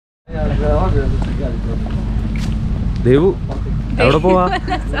ദേവു എവിടെ പോവാ?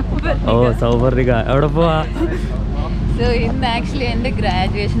 ഓ സൗവർണിക എവിടെ പോവാ? So ഇന്ന് ആക്ച്വലി എൻ്റെ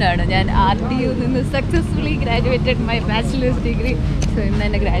ഗ്രാജുവേഷനാണ്. ഞാൻ RTU നിന്ന് successfully graduated my bachelor's degree. So ഇന്ന്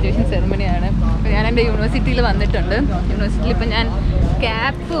എൻ്റെ ഗ്രാജുവേഷൻ സെറമണിയാണ്. അപ്പോൾ ഞാൻ എൻ്റെ യൂണിവേഴ്സിറ്റിയിൽ വന്നിട്ടുണ്ട്. യൂണിവേഴ്സിറ്റിയിൽ ഇപ്പം ഞാൻ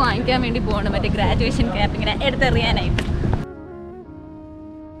ക്യാപ്പ് വാങ്ങിക്കാൻ വേണ്ടി പോകണം, മറ്റേ ഗ്രാജുവേഷൻ ക്യാപ്പ് ഇങ്ങനെ എടുത്തെറിയാനായിട്ട്.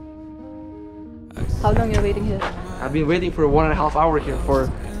 How long you're waiting here? I've been waiting for 1.5 hours here for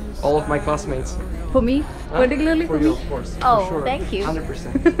all of my classmates. For me? Particularly for for you, me? of course. Oh, for sure. thank you.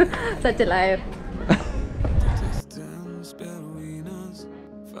 100%. Such a liar.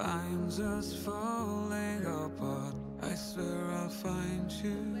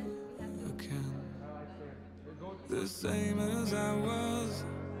 The same as I was,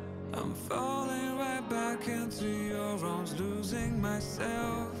 I'm falling right back into your arms, losing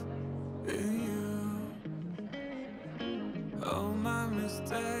myself in you. All my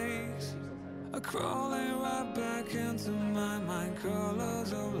mistakes are crawling right back into my mind.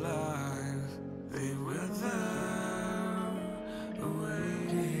 Colors of life, they wither away.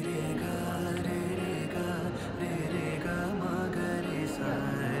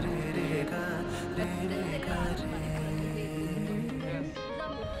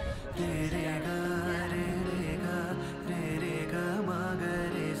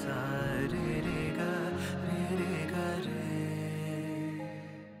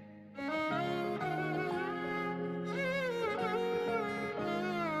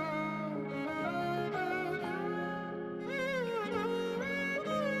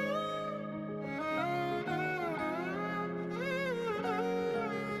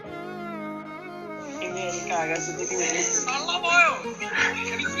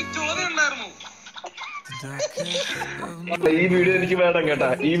 ഈ video എനിക്ക് വേണം കേട്ടാ,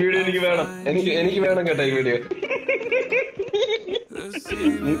 ഈ video എനിക്ക് വേണം, എനിക്ക് വേണം കേട്ടാ ഈ വീഡിയോ.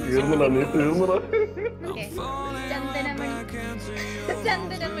 നീ തീർന്നടാ.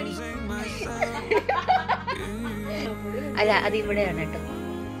 അല്ല അത് ഇവിടെയാണ് കേട്ടോ.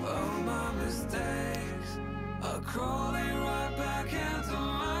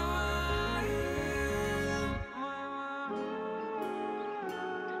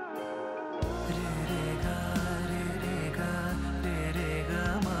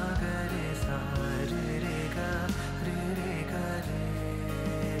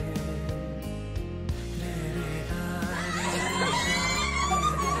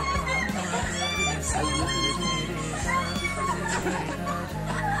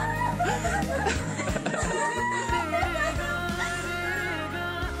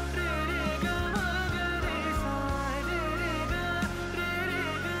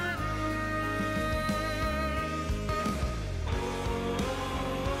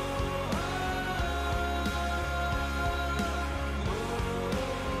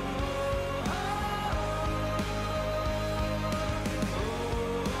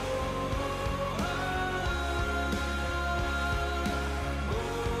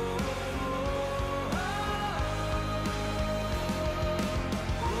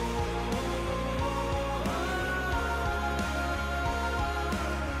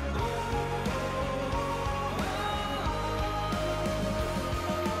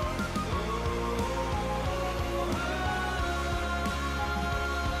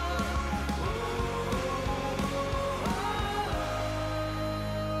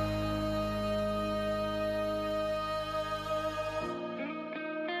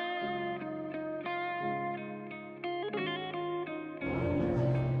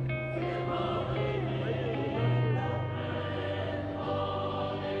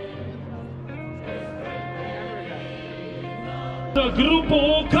 The Grupo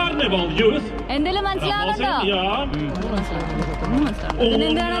Carnival Youth. എന്തെങ്കിലും മനസ്സിലാവുന്നുണ്ടോ?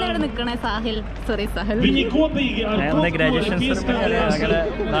 എന്താണ് അവിടെ നിക്കണേ? സാഹിൽ, സോറി സാഹിൽ. ഗ്രാജുവേഷൻ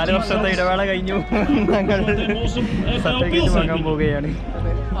 4 വർഷത്തെ ഇടവേള കഴിഞ്ഞു. ഞങ്ങൾ സർട്ടിഫിക്കറ്റ് വാങ്ങാൻ പോവുകയാണ്.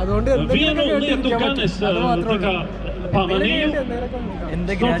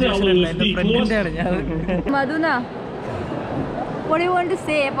 എന്റെ ഗ്രാജുവേഷൻ അല്ല, എന്റെ ഫ്രണ്ടിന്റെ ആണ് ഞാൻ. മധുന, what do you want to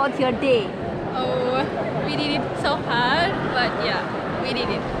say about your day? Oh, we did it so hard, but yeah, we did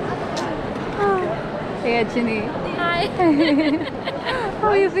it. Hey Achini. Hi. How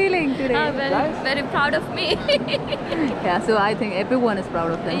are you feeling today? I'm very proud of me. Yeah, so I think everyone is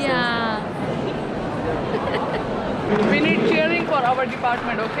proud of themselves. Yeah. We need cheering for our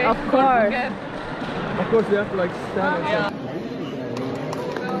department, okay? Of course. Okay. Of course, we have to like stand. Yeah.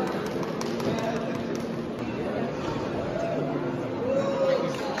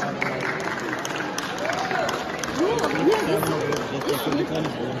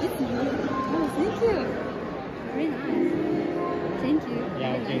 Thank you. Very nice. Thank you.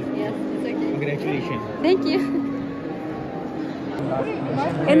 Yeah, okay. Yeah. Congratulations. Thank you.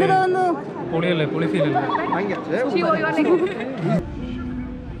 എന്ത് തോന്നുന്നു? പൊളിയല്ലേ, പൊളി ഫീലല്ലേ? Shivo, you are next.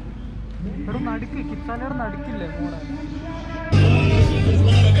 നടുക്ക് കിസാനയുടെ നടുക്കില്ലേ മോളെ.